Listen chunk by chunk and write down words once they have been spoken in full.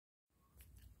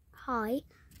Hi,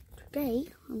 today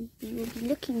I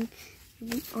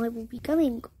will be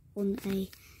going on a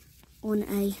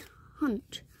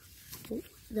hunt for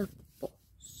the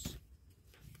boss.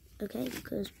 Okay,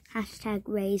 because hashtag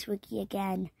raise Riggy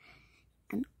again.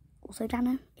 And also,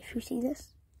 Dana, if you see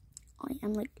this, I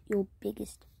am like your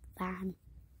biggest fan.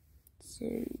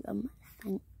 So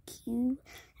thank you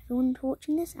everyone for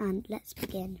watching this, and let's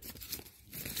begin.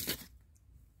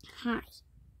 Hi,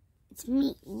 it's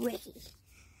me, Riggy.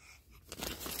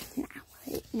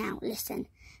 Now listen,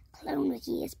 Clone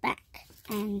Riggy is back,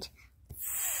 and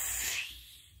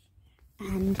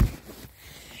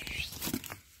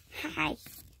hi,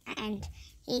 and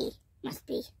he must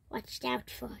be watched out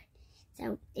for.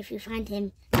 So if you find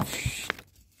him,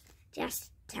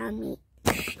 just tell me.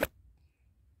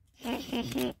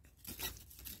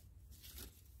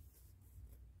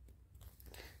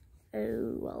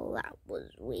 Oh, well, that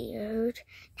was weird.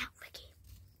 Now, Riggy,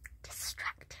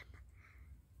 distract him.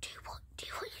 Do what you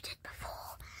did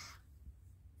before.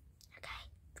 Okay,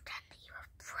 pretend that you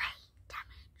have brain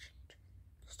damage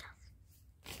and stuff.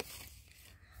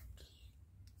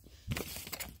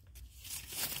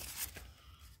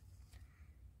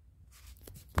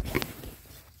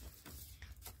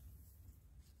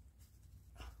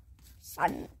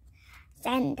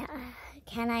 Santa,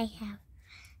 can I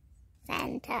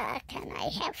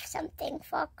have something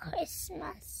for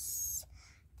Christmas?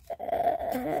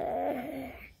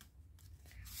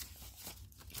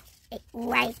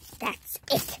 Right, that's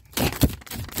it.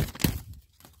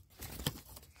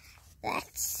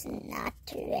 That's not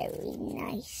very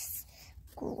nice,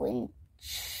 Grinch.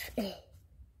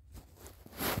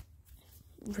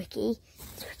 Riggy,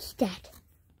 is Riggy dead?